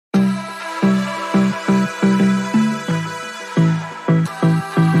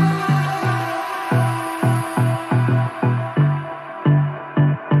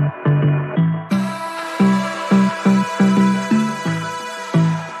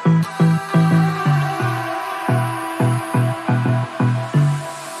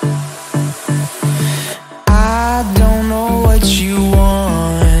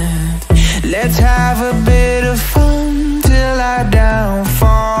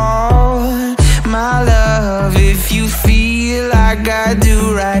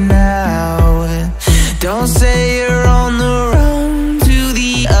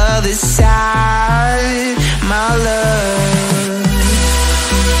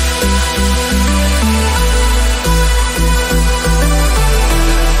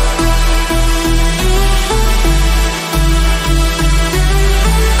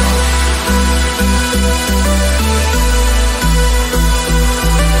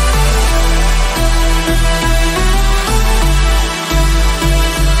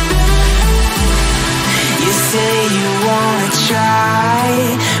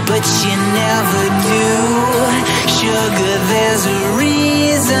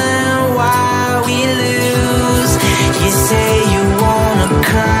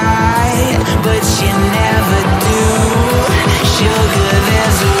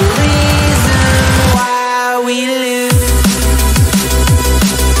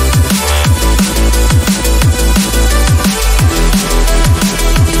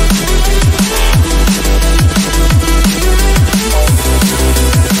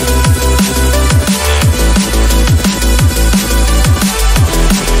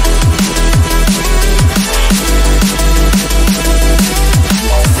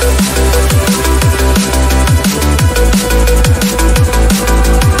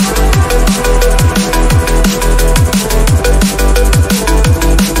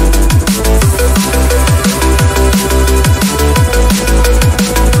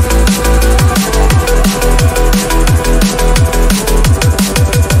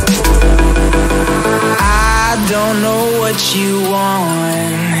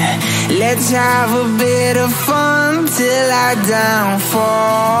want. Let's have a bit of fun till I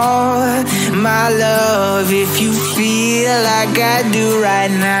downfall. My love, if you feel like I do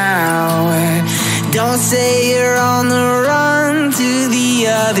right now, don't say you're on the run to the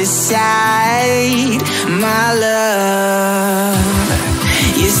other side. My love,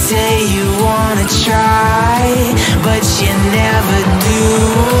 you say you wanna try, but you never do.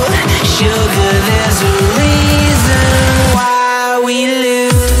 Sugar, there's a reason why we lose.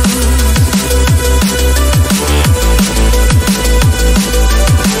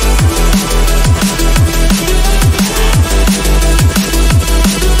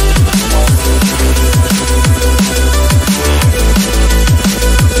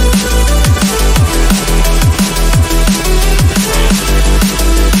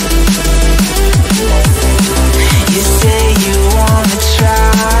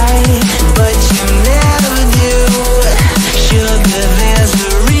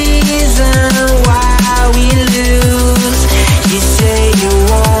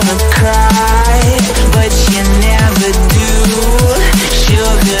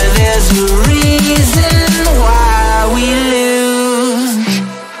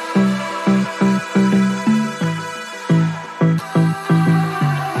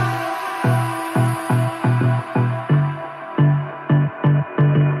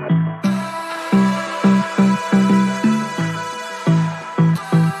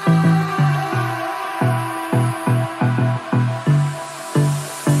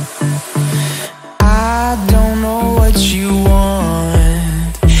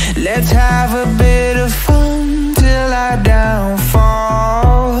 Let's have a bit of fun till I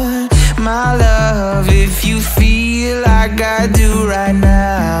downfall. My love, if you feel like I do right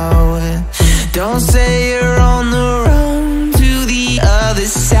now, don't say you're on the run to the other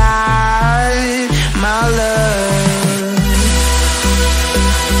side. My love,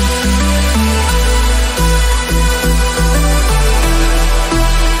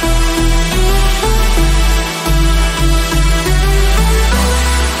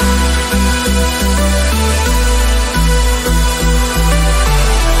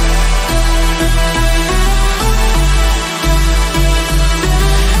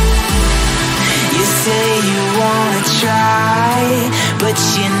 but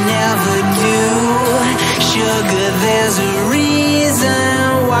you never do. Sugar, there's a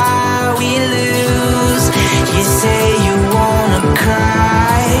reason why we lose. You say you wanna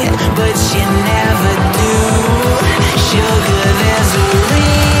cry, but you never do. Sugar, there's a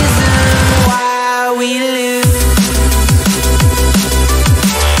reason why we lose.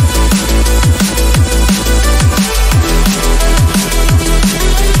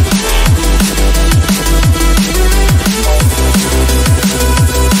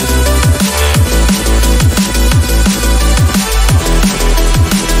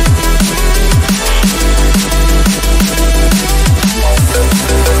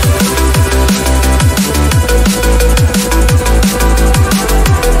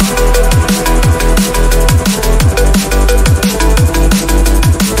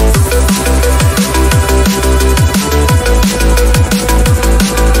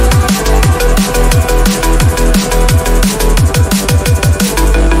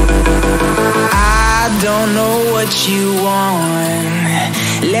 You want.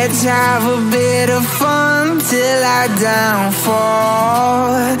 Let's have a bit of fun till I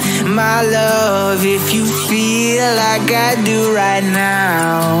downfall. My love, if you feel like I do right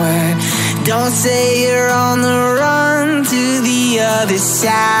now, don't say you're on the run to the other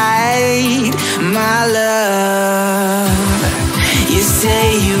side. My love, you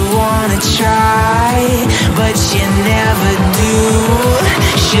say you wanna try, but you never do.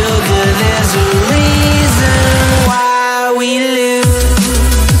 Sugar, there's a reason why we lose.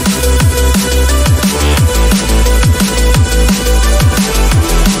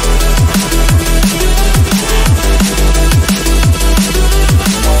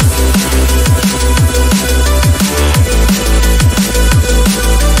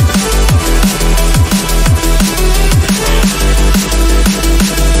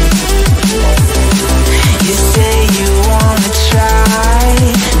 You say you wanna try,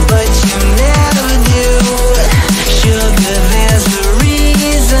 but you never do.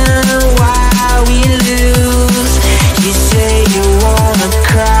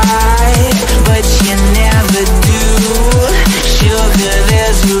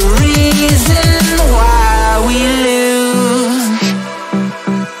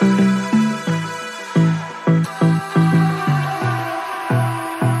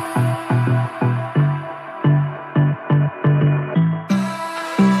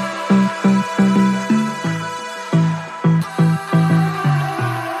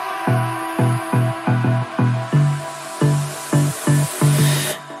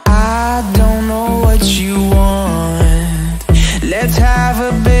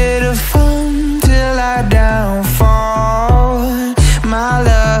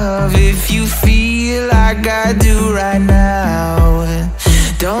 if you feel like I do right now.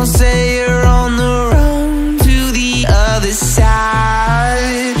 Don't say you're on the run to the other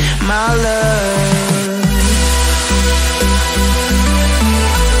side, my love.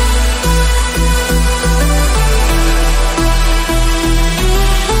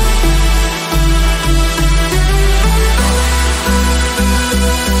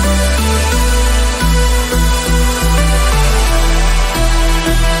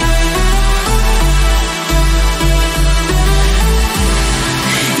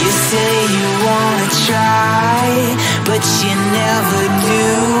 But you never do.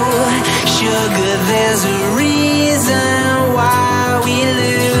 Sugar, there's a reason why we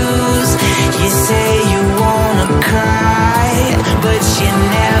lose. You say you wanna cry, but you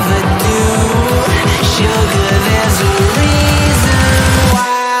never do. Sugar, there's a reason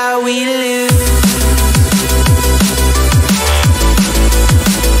why we lose.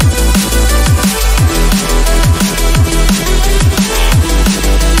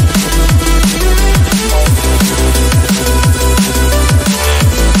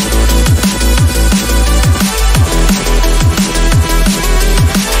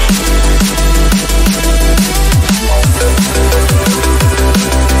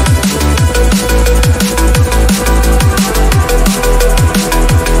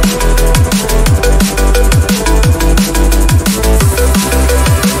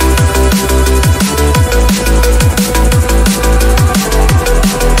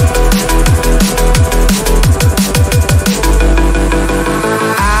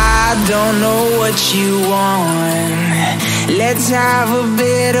 You want. Let's have a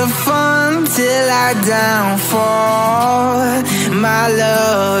bit of fun till I downfall, my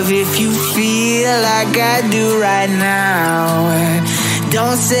love. If you feel like I do right now,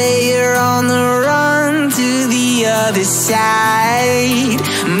 don't say you're on the run to the other side,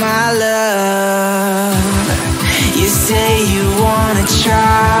 my love. You say you wanna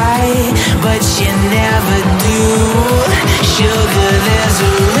try, but you never do. Sugar, there's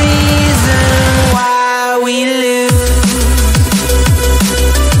a reason why we lose.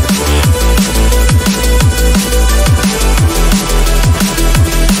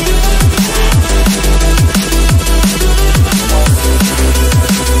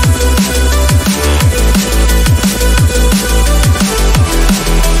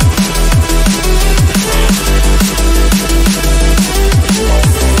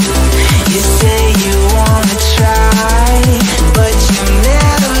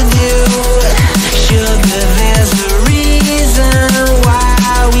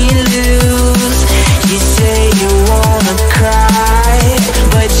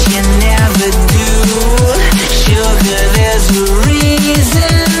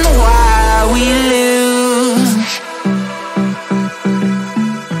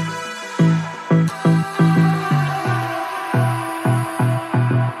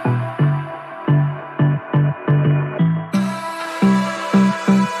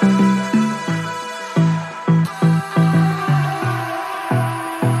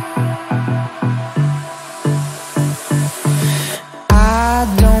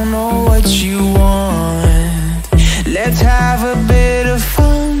 Let's have a bit of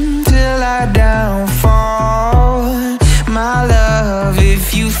fun till I downfall, my love.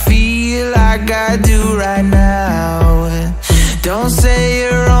 If you feel like I do right now, don't say